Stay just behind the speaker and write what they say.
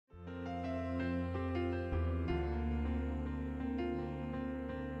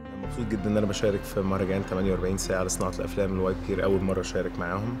مبسوط جدا ان انا بشارك في مهرجان 48 ساعة لصناعة الأفلام الوايت بير، اول مرة اشارك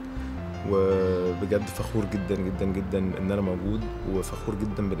معاهم، وبجد فخور جدا جدا جدا ان انا موجود، وفخور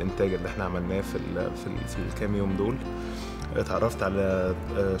جدا بالانتاج اللي احنا عملناه في الكام يوم دول. اتعرفت على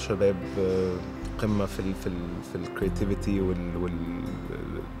شباب قمة في الكرياتيفيتي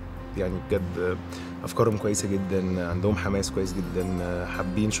يعني بجد افكارهم كويسة جدا، عندهم حماس كويس جدا،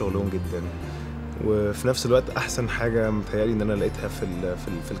 حابين شغلهم جدا. وفي نفس الوقت احسن حاجة متهيألي ان انا لقيتها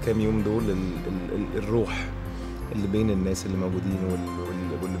في الكام يوم دول الروح اللي بين الناس اللي موجودين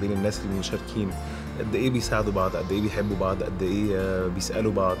واللي بين الناس اللي مشاركين، قد ايه بيساعدوا بعض، قد ايه بيحبوا بعض، قد ايه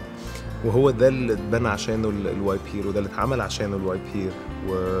بيسألوا بعض. وهو ده اللي اتبنى عشانه الواي بير، وده اللي اتعمل عشانه الواي بير.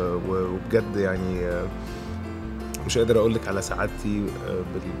 وبجد يعني مش قادر اقولك على سعادتي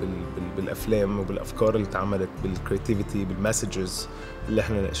بالافلام وبالافكار اللي اتعملت، بالكرياتيفيتي، بالمسجز اللي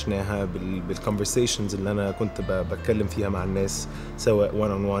احنا ناقشناها، بالكونفرسيشنز اللي انا كنت بتكلم فيها مع الناس، سواء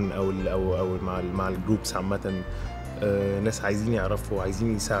وان اون وان او مع الجروبس عامه. ناس عايزين يعرفوا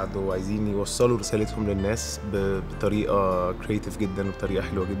وعايزين يساعدوا وعايزين يوصلوا رسالتهم للناس بطريقه كرياتيف جدا وبطريقه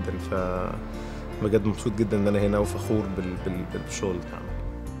حلوه جدا. فبجد مبسوط جدا ان انا هنا وفخور بالشغل بتاعنا.